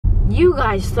You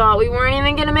guys thought we weren't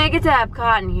even gonna make it to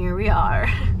Epcot, and here we are.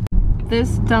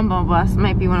 This Dumbo bus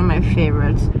might be one of my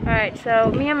favorites. Alright,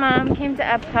 so me and Mom came to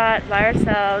Epcot by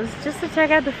ourselves just to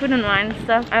check out the food and wine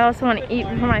stuff. I also want to eat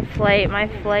before my flight. My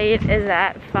flight is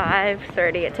at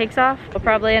 5:30. It takes off. We'll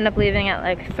probably end up leaving at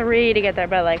like 3 to get there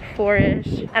by like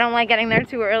 4-ish. I don't like getting there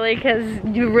too early because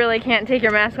you really can't take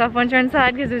your mask off once you're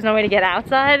inside because there's no way to get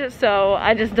outside. So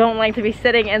I just don't like to be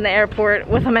sitting in the airport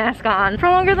with a mask on for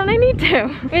longer than I need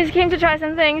to. We just came to try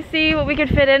some things, see what we could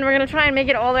fit in. We're gonna try and make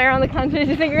it all there on the country.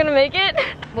 Do you think we're gonna make it?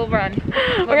 We'll run.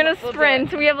 We're gonna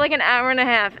sprint. We have like an hour and a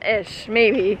half-ish,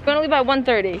 maybe. We're gonna leave by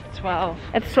 1:30. 12.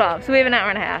 It's 12, so we have an hour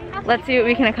and a half. Let's see what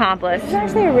we can accomplish. It's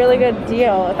actually a really good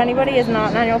deal. If anybody is not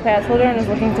an annual pass holder and is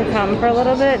looking to come for a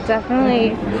little bit,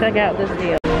 definitely check out this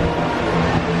deal.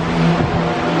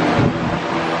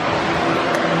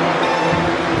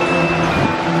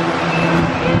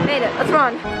 Made it. Let's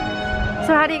run.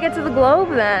 So how do you get to the Globe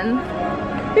then?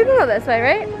 You can go this way,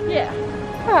 right? Yeah.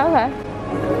 Oh, okay.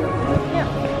 Yeah.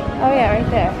 Oh yeah, right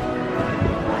there.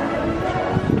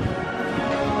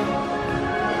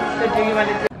 So do you want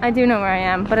to do? I do know where I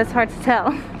am, but it's hard to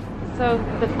tell. So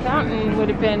the fountain would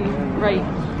have been right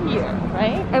here,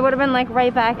 right? It would have been like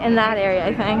right back in that area,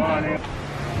 I think.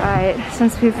 Alright,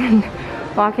 since we've been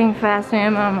walking fast, me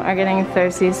and Mom are getting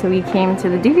thirsty, so we came to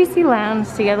the DVC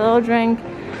lounge to get a little drink,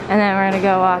 and then we're gonna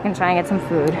go walk and try and get some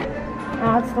food.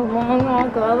 Oh, it's a long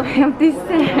walk all the way up these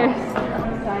stairs.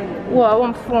 Whoa,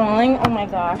 I'm falling. Oh my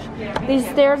gosh. These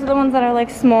stairs are the ones that are like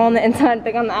small on the inside,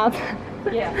 big on the outside.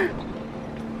 Yeah.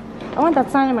 I want that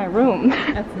sign in my room.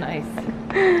 That's nice.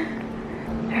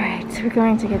 Alright, so we're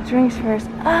going to get drinks first.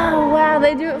 Oh wow,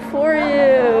 they do it for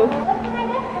you.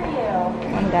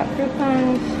 One got fruit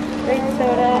punch, grape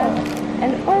soda,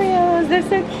 and Oreos. They're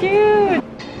so cute.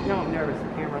 No, I'm nervous. The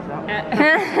camera's out.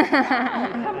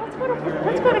 Come,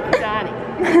 let's go to Kadani.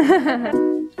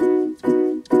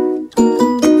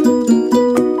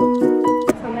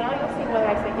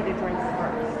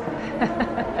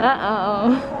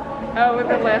 Uh-oh. Oh, with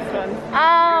the last one.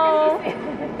 Oh,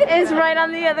 it's right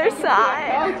on the other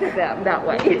side. Oh, to them, that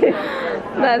way.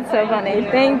 That's so funny.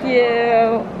 Thank you.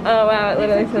 Oh wow, it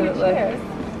literally says it.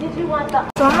 Look. Did you want the?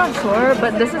 So I'm not sure,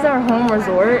 but this is our home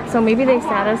resort. So maybe they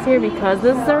sat us here because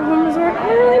this is our home resort. I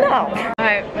don't really know. All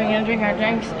right, we're gonna drink our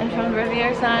drinks in front of the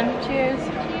Riviera sign. Cheers.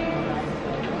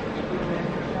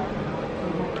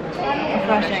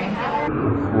 Refreshing.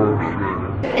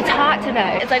 It's hot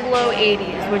today. It's like low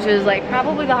 80s, which is like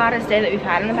probably the hottest day that we've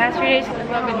had in the past few days. I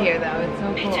love it here though, it's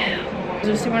so cool.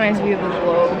 There's a super nice view of the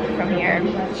Globe from here.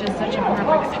 It's just such a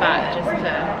perfect spot just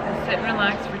to sit and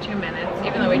relax for 2 minutes,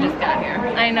 even though we just got here.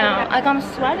 I know. Like I'm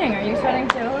sweating. Are you sweating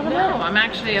too a little bit? No, I'm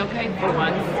actually okay for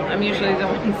once. I'm usually the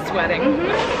one sweating.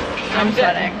 I'm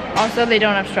sweating. Also, they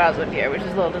don't have straws up here, which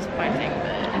is a little disappointing,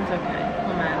 but It's okay,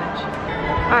 we'll manage.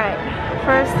 Alright,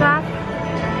 first stop,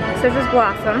 Scissors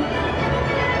Blossom.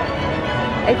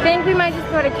 I think we might just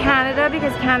go to Canada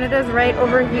because Canada's right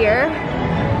over here.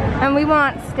 And we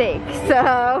want steak,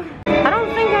 so I don't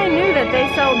think I knew that they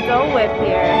sell Dole Whip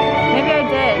here. Maybe I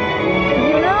did. Did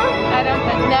you know? I don't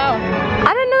think, no.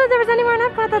 I didn't know that there was anywhere in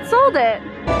Epcot that sold it.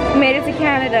 We made it to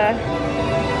Canada.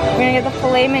 We're gonna get the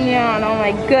filet mignon. Oh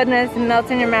my goodness, it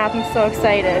melts in your mouth. I'm so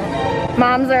excited.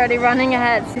 Mom's already running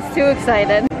ahead. She's too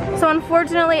excited. So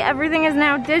unfortunately, everything is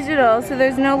now digital, so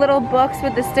there's no little books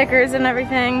with the stickers and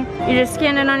everything. You just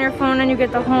scan it on your phone and you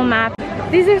get the whole map.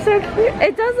 These are so cute.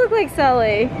 It does look like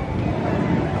Sully.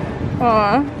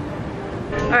 Aww.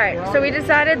 Alright, so we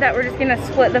decided that we're just gonna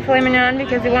split the filet mignon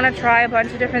because we want to try a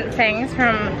bunch of different things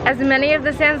from as many of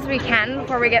the stands as we can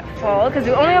before we get full, because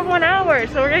we only have 1 hour,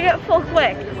 so we're gonna get full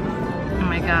quick. Oh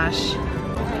my gosh.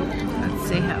 Let's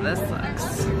see how this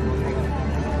looks.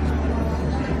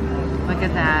 Look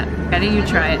at that. Ready? You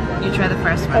try it. You try the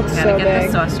first one. That's You gotta so get big.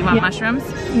 the sauce. You want mushrooms?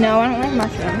 No, I don't like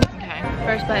mushrooms. Okay.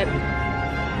 First bite.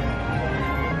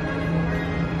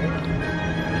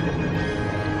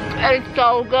 It's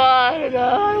so good.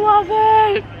 I love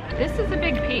it. This is a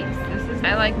big piece.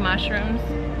 I like mushrooms.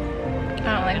 I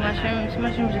don't like mushrooms.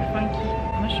 Mushrooms are funky.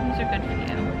 Mushrooms are good for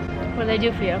you. What do they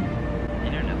do for you? I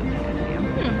don't know, but they're good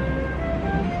for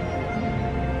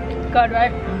you. Good,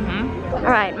 right? Mm-hmm.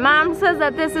 Alright, Mom says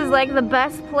that this is like the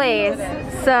best place.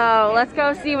 So let's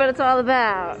go see what it's all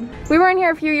about. We were in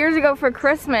here a few years ago for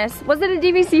Christmas. Was it a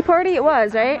DVC party? It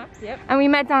was, right? Yep. And we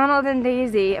met Donald and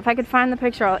Daisy. If I could find the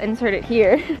picture, I'll insert it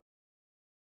here.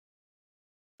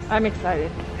 I'm excited.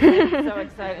 I'm so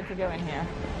excited to go in here.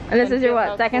 And this is your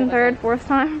what, second, third, fourth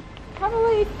time?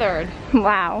 Probably third.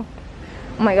 Wow.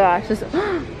 Oh my gosh, this is so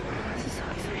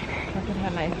exciting. Look at how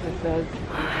nice this is.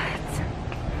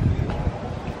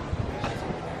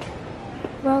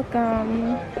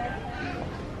 Welcome.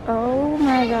 Oh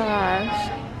my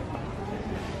gosh.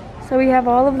 So we have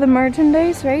all of the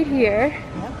merchandise right here.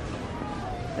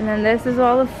 And then this is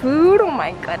all the food. Oh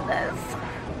my goodness.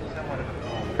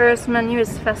 First menu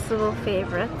is festival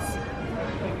favorites.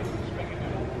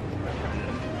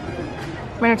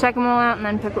 We're gonna check them all out and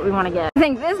then pick what we want to get. I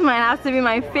think this might have to be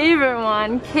my favorite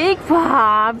one. Cake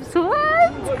pops. What?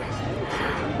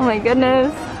 Oh my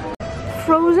goodness.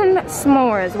 Frozen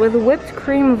s'mores with whipped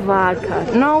cream vodka.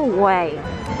 No way.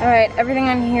 Alright, everything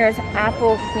on here is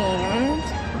apple themed.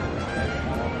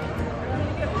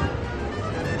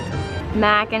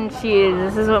 Mac and cheese.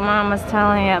 This is what Mom was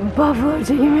telling you. Buffalo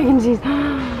chicken mac and cheese.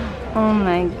 Oh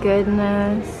my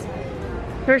goodness.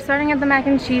 We're starting at the mac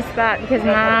and cheese spot because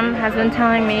Mom has been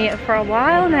telling me for a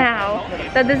while now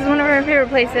that this is one of her favorite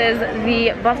places.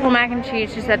 The buffalo mac and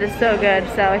cheese, she said, is so good.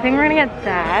 So I think we're gonna get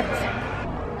that.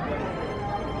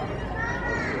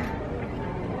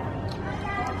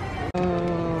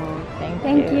 Oh,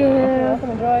 Thank you.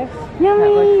 Welcome, Joy.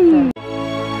 Yummy.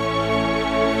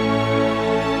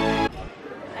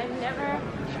 I've never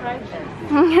tried this.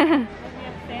 We have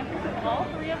samples of all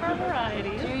 3 of our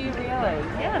varieties. Do you really?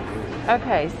 Yes.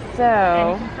 Okay, And so...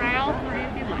 you can try all 3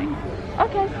 if you like.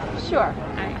 Okay, sure.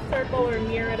 Circle or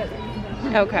near it at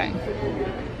Okay.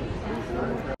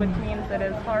 which means it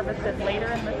is harvested later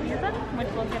in the season, which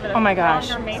will give it a Oh my gosh,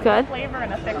 stronger it's maple good. flavor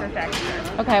and a thicker texture.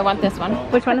 Okay, I want this one.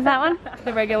 Which one is that one?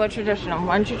 The regular traditional.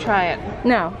 Why don't you try it?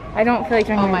 No, I don't feel like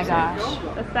drinking Oh my it. gosh.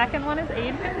 The second one is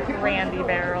aged in brandy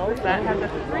barrels. That has a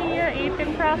 3-year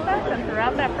aging process, and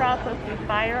throughout that process we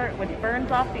fire it, which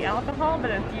burns off the alcohol, but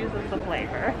infuses the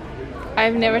flavor.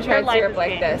 I've never tried life syrup is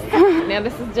like changed. this. Now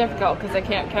this is difficult because I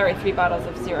can't carry 3 bottles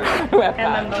of syrup. And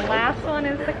then the last one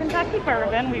is the Kentucky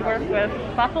Bourbon. We work with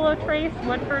Buffalo Trace,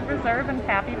 Woodford Reserve, and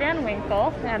Pappy Van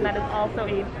Winkle, and that is also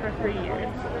aged for 3 years.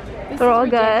 They're all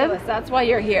good. That's why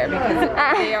you're here, because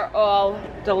they are all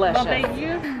delicious. Well, they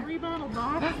use 3-bottle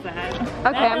box set. Okay,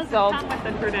 That I'm doesn't sold. come with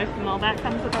the traditional. That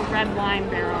comes with a red wine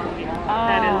barrel here. Oh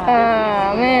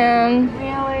That man.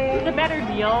 Really? is a better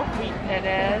deal. It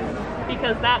is.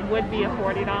 Because that would be a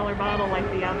 $40 bottle like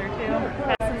the other 2.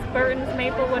 This is Burton's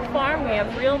Maplewood Farm. We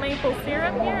have real maple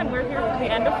syrup here, and we're here for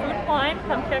the end of fruit wine.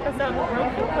 Come check us out in the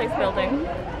Grove Food Place building.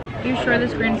 You sure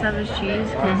this green stuff is cheese?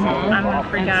 Because I'm gonna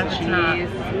freak out if it's not.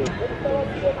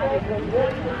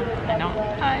 I know.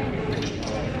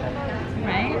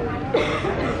 Right?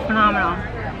 Phenomenal.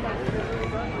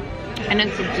 And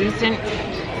it's a decent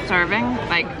serving.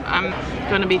 Like, I'm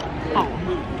gonna be full.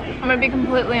 I'm gonna be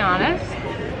completely honest.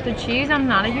 The cheese I'm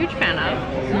not a huge fan of.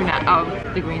 You're not,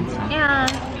 oh, the green stuff. Yeah,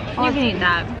 you can eat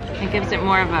that. It gives it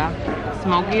more of a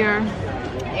smokier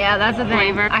Yeah, that's the thing.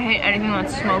 flavor. I hate anything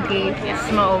that's smoky,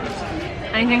 smoked.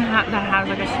 Anything that has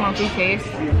like a smoky taste.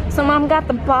 So Mom got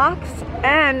the box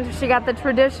and she got the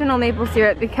traditional maple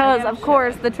syrup because of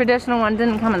course the traditional one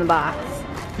didn't come in the box.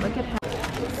 Look at how.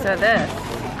 So this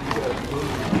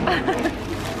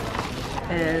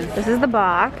this is the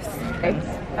box.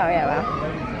 Oh yeah,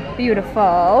 wow.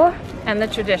 Beautiful. And the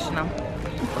traditional.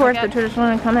 Of course the traditional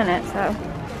didn't come in it, so.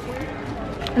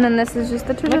 And then this is just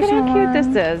the Look traditional at how cute one.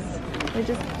 this is. They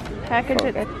just package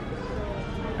it.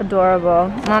 Adorable.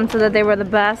 Mom said that they were the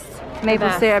best maple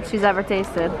best. syrup she's ever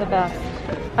tasted. The best.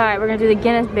 Alright, we're gonna do the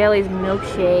Guinness Bailey's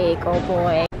milkshake. Oh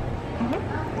boy.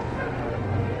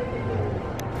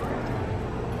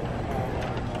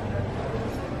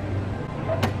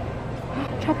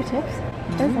 Chocolate chips?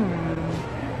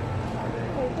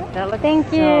 That looks Thank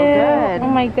you. so good. Oh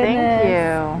my goodness.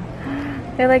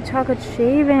 Thank you. They're like chocolate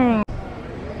shaving.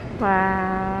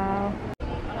 Wow.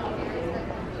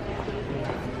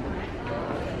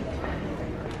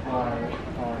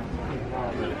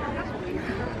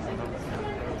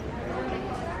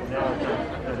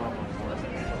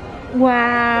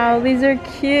 Wow, these are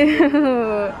cute.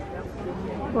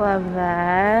 Love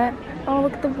that. Oh,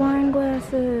 look at the wine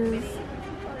glasses.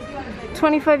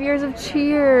 25 years of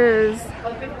cheers.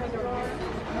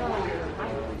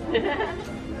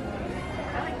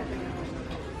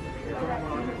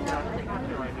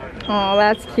 Oh,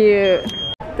 that's cute.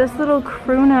 This little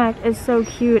crew neck is so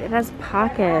cute. It has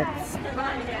pockets.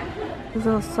 This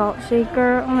little salt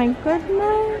shaker. Oh my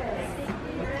goodness.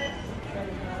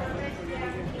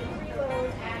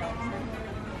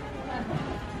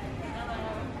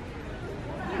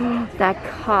 That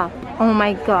cup. Oh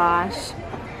my gosh.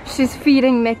 She's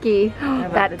feeding Mickey.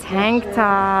 That tank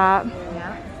top.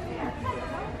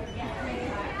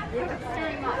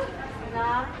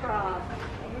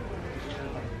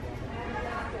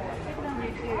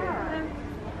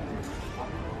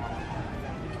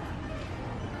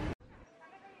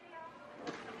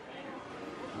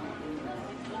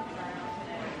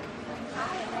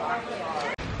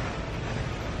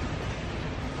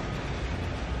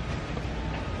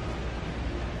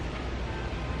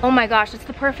 Oh my gosh, it's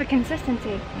the perfect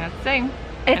consistency. Let's see.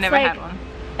 It's I never had one.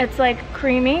 It's like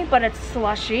creamy, but it's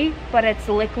slushy, but it's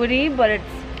liquidy, but it's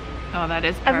Oh, that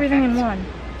is perfect. everything in one.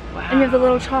 Wow. And you have the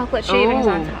little chocolate shavings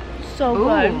on top. So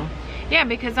good. Yeah,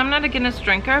 because I'm not a Guinness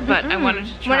drinker, but I wanted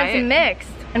to try it. When it's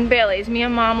mixed. And Baileys. Me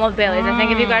and Mom love Baileys. I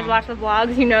think if you guys watch the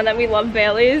vlogs, you know that we love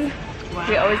Baileys. Wow.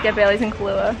 We always get Baileys and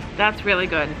Kahlua. That's really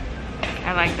good.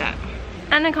 I like that.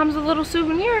 And it comes with a little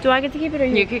souvenir. Do I get to keep it or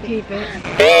you? You could keep it.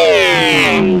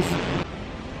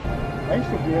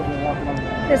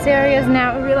 This area is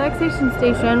now a relaxation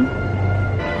station.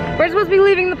 We're supposed to be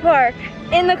leaving the park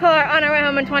in the car on our way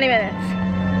home in 20 minutes.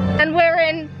 And we're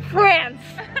in France.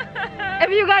 If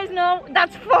you guys know,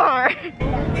 that's far.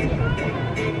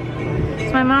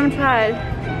 So my mom tried.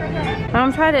 My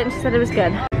mom tried it and she said it was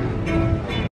good.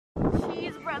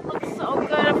 Cheese bread looks so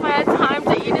good. If I had time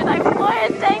to eat it, I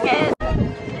would. Dang it.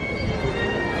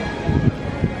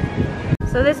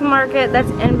 So this market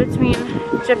that's in between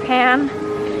Japan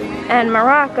and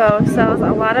Morocco sells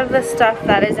a lot of the stuff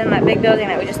that is in that big building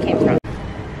that we just came from.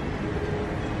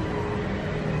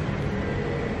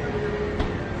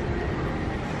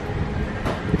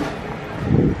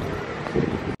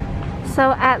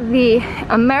 So at the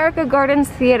America Gardens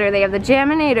Theater, they have the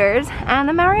Jaminators and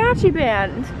the mariachi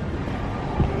band.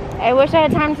 I wish I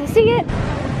had time to see it.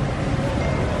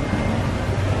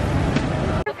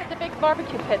 Look at the big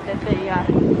barbecue pit that they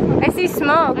I see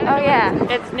smoke. Oh yeah.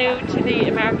 It's new to the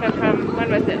America from,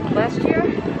 when was it, last year?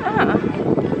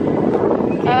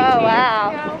 Oh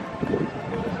wow.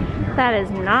 That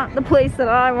is not the place that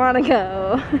I want to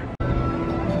go.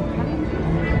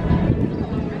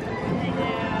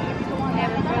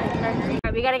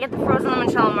 We gotta get the frozen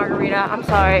limoncello margarita. I'm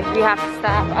sorry, we have to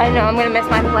stop. I know I'm gonna miss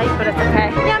my flight, but it's okay.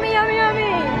 Yummy, yummy,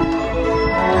 yummy!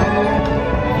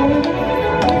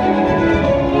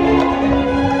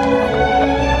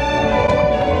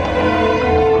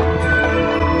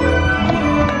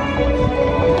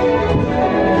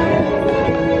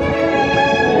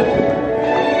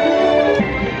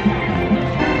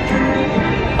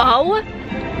 Oh!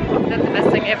 That's the best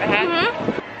thing you ever had?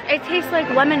 It tastes like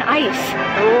lemon ice.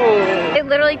 Ooh. It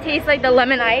literally tastes like the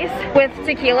lemon ice with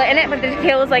tequila in it, but the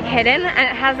tequila is like hidden and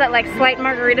it has that like slight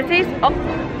margarita taste. Oh.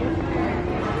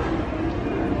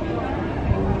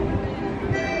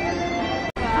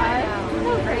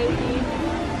 So crazy.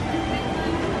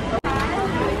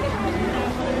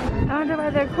 I wonder why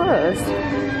they're closed.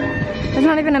 There's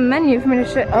not even a menu for me to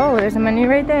show. Oh, there's a menu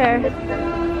right there.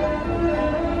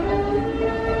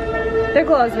 They're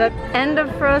closed, but end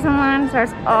of frozen line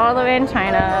starts all the way in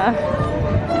China.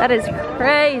 That is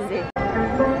crazy.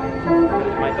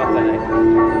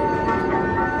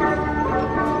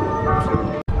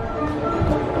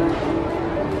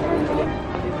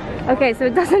 Okay, so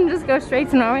it doesn't just go straight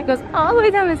to Norway, it goes all the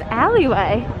way down this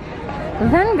alleyway,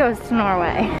 then goes to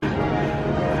Norway.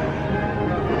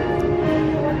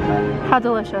 How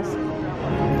delicious.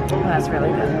 Oh, that's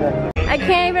really good. I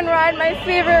can't even ride my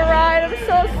favorite ride. I'm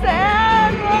so sad.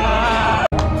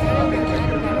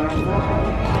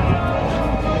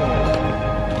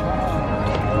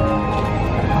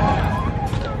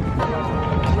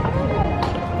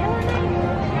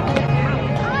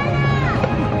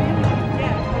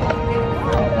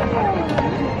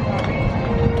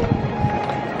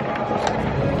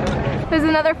 There's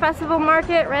another festival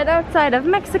market right outside of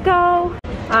Mexico.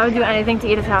 I would do anything to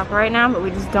eat a taco right now, but we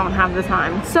just don't have the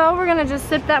time. So we're gonna just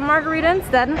sip that margarita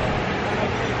instead.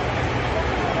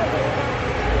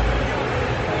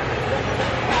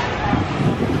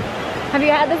 Have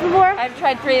you had this before? I've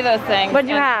tried 3 of those things. What'd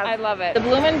you have? I love it. The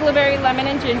bloomin' blueberry lemon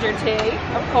and ginger tea,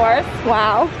 of course.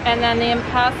 Wow. And then the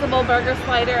Impossible burger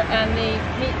slider and the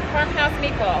farmhouse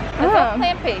meatball. It's all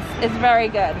plant-based. It's very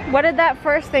good. What did that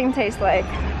first thing taste like?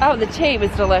 Oh, the tea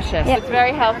was delicious. Yep. It's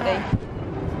very healthy.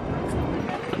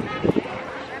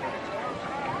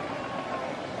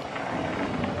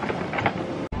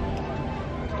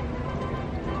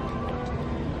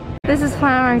 This is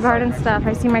Flower and Garden stuff.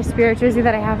 I see my Spirit jersey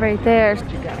that I have right there.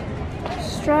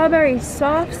 Strawberry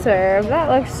soft serve. That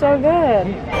looks so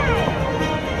good.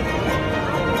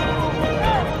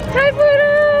 Hi, Pluto!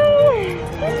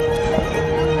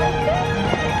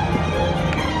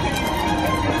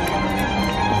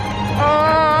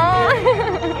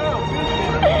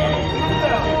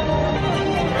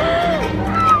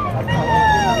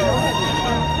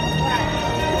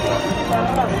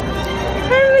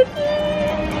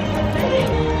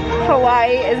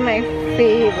 Hawaii is my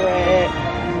favorite.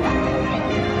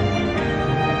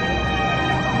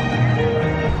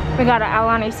 We got an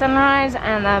Aulani Sunrise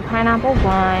and the pineapple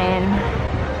wine.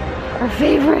 Our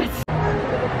favorites.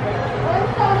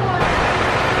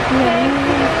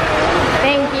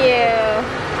 Thank you.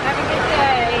 Have a good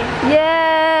day.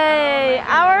 Yay!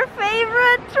 Our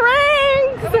favorite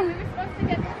drinks! We were supposed to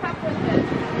get the cup with this.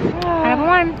 Pineapple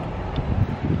wine.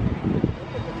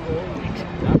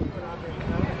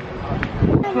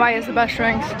 Hawaii is the best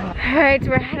drinks. Alright, so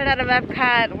we're headed out of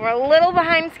Epcot. We're a little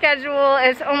behind schedule.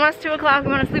 It's almost 2 o'clock.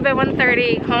 We want to sleep by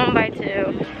 1:30, home by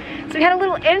 2. So we had a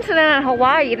little incident in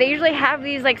Hawaii. They usually have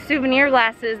these like souvenir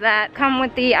glasses that come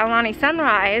with the Aulani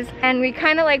Sunrise. And we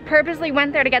kind of like purposely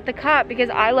went there to get the cup because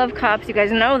I love cups, you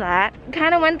guys know that.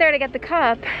 Kind of went there to get the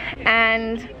cup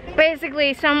and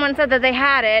basically someone said that they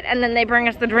had it and then they bring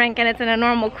us the drink and it's in a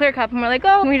normal clear cup and we're like,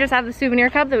 oh, we just have the souvenir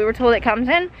cup that we were told it comes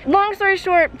in. Long story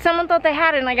short, someone thought they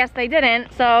had it and I guess they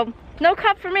didn't. So no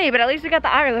cup for me, but at least we got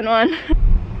the Ireland one.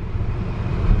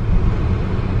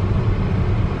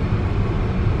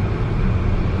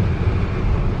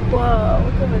 Whoa,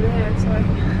 look over there, sorry.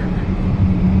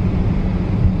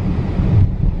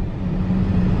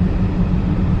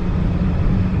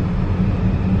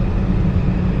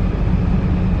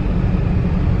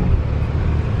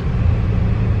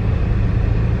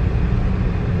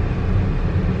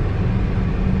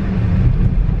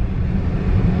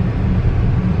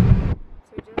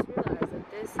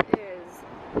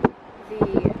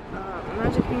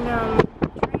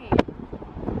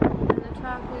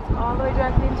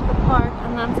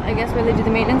 I guess where they do the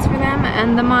maintenance for them,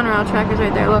 and the monorail track is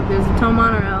right there. Look, there's a tow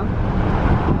monorail.